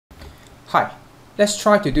Hi, let's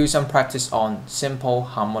try to do some practice on simple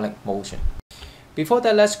harmonic motion. Before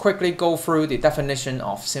that, let's quickly go through the definition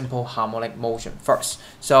of simple harmonic motion first.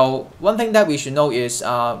 So one thing that we should know is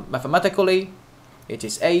mathematically, it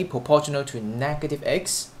is A proportional to negative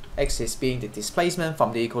x. X is being the displacement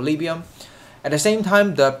from the equilibrium. At the same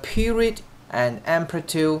time, the period and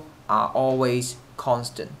amplitude are always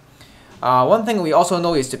constant. One thing we also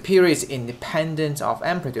know is the period is independent of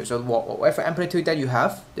amplitude. So whatever amplitude that you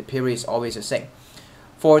have, the period is always the same.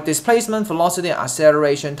 For displacement, velocity, and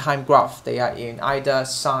acceleration time graph, they are in either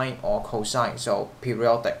sine or cosine, so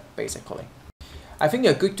periodic basically. I think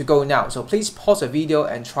you're good to go now, so please pause the video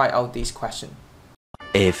and try out this question.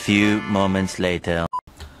 A few moments later.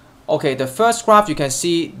 Okay, the first graph you can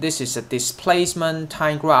see this is a displacement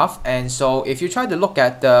time graph, and so if you try to look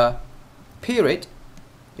at the period,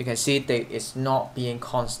 you can see that it's not being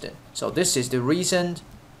constant. So this is the reason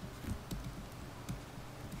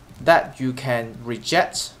that you can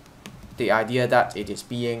reject the idea that it is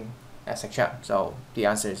being SHM. So the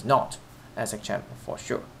answer is not SHM for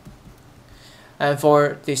sure. And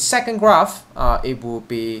for the second graph, it will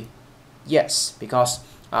be yes, because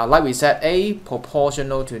like we said, A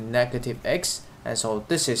proportional to negative x, and so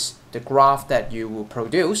this is the graph that you will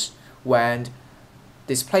produce when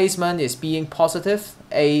displacement is being positive,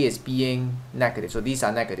 A is being negative. So these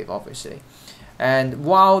are negative obviously. And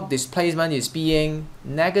while displacement is being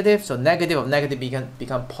negative, so negative of negative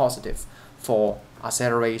become positive for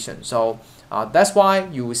acceleration. So that's why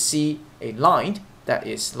you will see a line that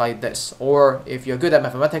is like this. Or if you're good at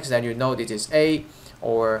mathematics, then you know this is A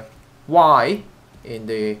or Y in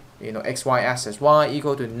the xy axis, y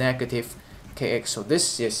equal to negative kx. So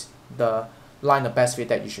this is the line of best fit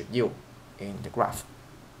that you should use in the graph.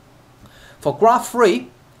 For graph 3,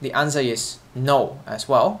 the answer is no as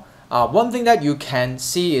well. One thing that you can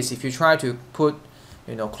see is if you try to put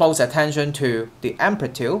close attention to the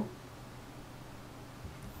amplitude,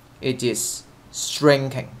 it is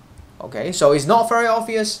shrinking. Okay, so it's not very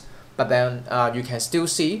obvious, but then you can still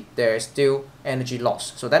see there is still energy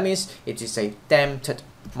loss. So that means it is a damped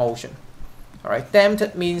motion. All right,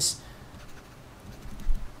 damped means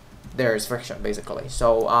there is friction basically.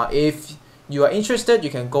 So if you are interested, you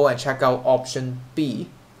can go and check out option B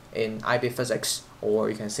in IB Physics, or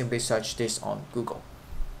you can simply search this on Google.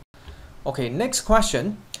 Okay, next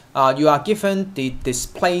question. You are given the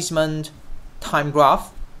displacement time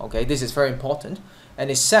graph. Okay, this is very important,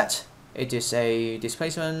 and it's set. It is a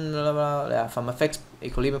displacement from a fixed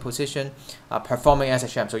equilibrium position performing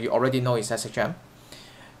SHM. So you already know it's SHM.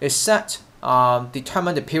 It's set.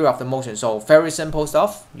 Determine the period of the motion. So very simple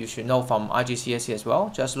stuff. You should know from IGCSE as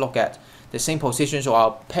well. Just look at the same position. So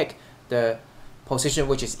I'll pick the position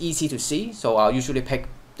which is easy to see. So I'll usually pick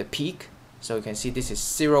the peak. So you can see this is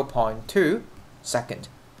 0.2 second.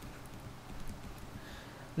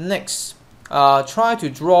 Next, try to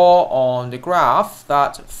draw on the graph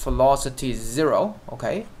that velocity is 0.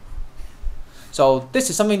 Okay. So this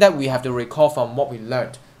is something that we have to recall from what we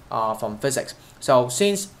learned from physics. So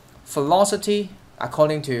since velocity,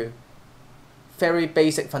 according to very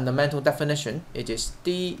basic fundamental definition, it is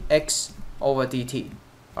dx over dt.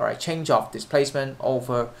 All right, change of displacement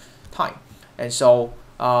over time. And so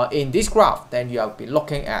in this graph, then you will be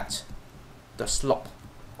looking at the slope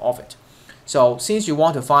of it. So since you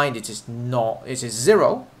want to find it is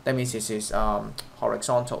 0, that means this is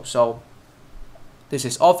horizontal. So this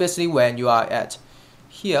is obviously when you are at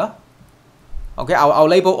here. Okay, I'll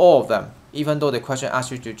label all of them, even though the question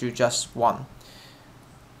asks you to do just one.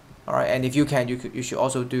 All right, and if you can, you should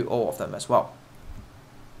also do all of them as well.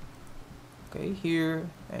 Okay, here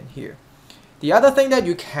and here. The other thing that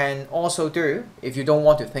you can also do, if you don't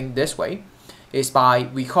want to think this way, is by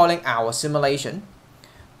recalling our simulation.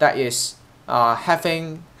 That is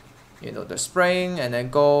having the spring and then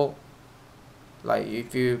go, like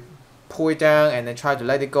if you pull it down and then try to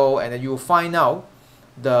let it go, and then you will find out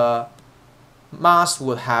the mass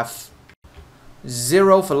will have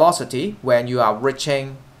 0 velocity when you are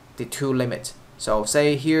reaching the two limit. So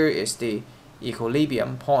say here is the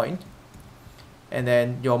equilibrium point, and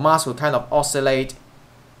then your mass will kind of oscillate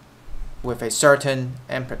with a certain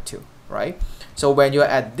amplitude, right? So when you're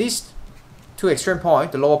at these two extreme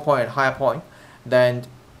points, the lower point and higher point, then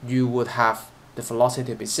you would have the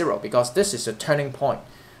velocity be 0, because this is a turning point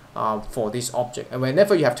for this object. And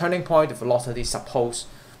whenever you have turning point, the velocity suppose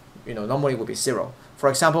normally would be 0. For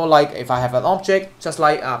example, like if I have an object just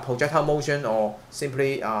like projectile motion or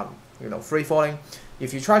simply free falling,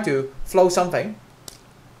 if you try to flow something,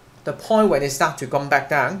 the point when it starts to come back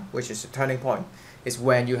down, which is the turning point, is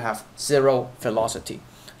when you have 0 velocity.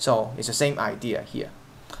 So it's the same idea here.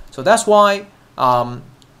 So that's why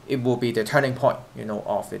it will be the turning point,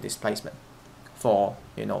 of the displacement for,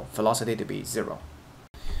 velocity to be 0.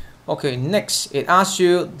 Okay, next it asks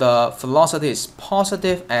you the velocity is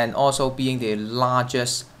positive and also being the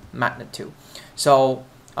largest magnitude. So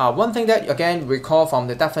one thing that again recall from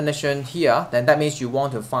the definition here, then that means you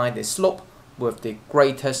want to find the slope with the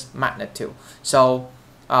greatest magnitude. So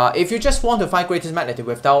if you just want to find greatest magnitude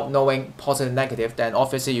without knowing positive, negative, then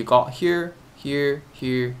obviously you got here, here,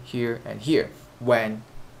 here, here, and here when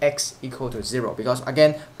x equal to 0. Because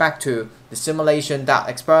again, back to the simulation, that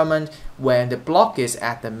experiment, when the block is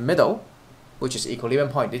at the middle, which is equilibrium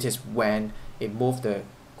point, this is when it moves the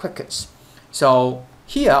quickest. So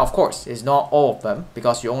here, of course, is not all of them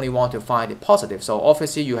because you only want to find the positive. So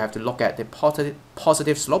obviously you have to look at the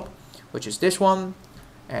positive slope, which is this one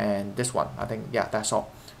and this one. I think, yeah, that's all.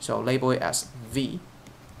 So label it as V.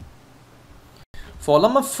 For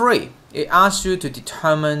number 3, it asks you to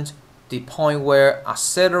determine the point where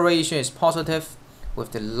acceleration is positive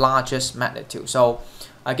with the largest magnitude. So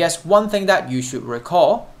I guess one thing that you should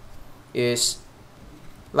recall is,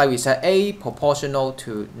 like we said, a proportional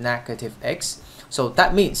to negative x. So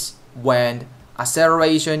that means when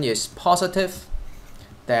acceleration is positive,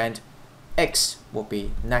 then x will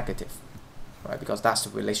be negative, right? Because that's the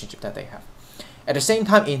relationship that they have. At the same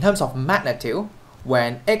time, in terms of magnitude,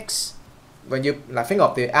 when you think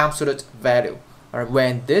of the absolute value, or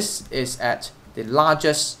when this is at the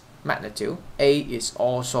largest magnitude, a is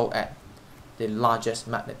also at the largest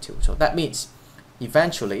magnitude. So that means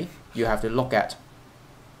eventually you have to look at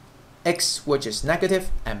x, which is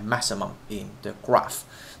negative, and maximum in the graph.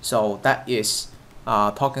 So that is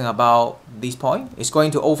talking about this point. It's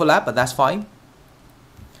going to overlap, but that's fine.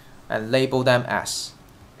 And label them as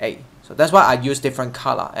A. So that's why I use different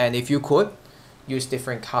color. And if you could, use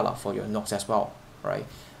different color for your notes as well, right?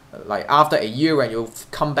 Like after a year when you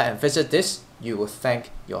come back and visit this, you will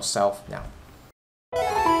thank yourself now.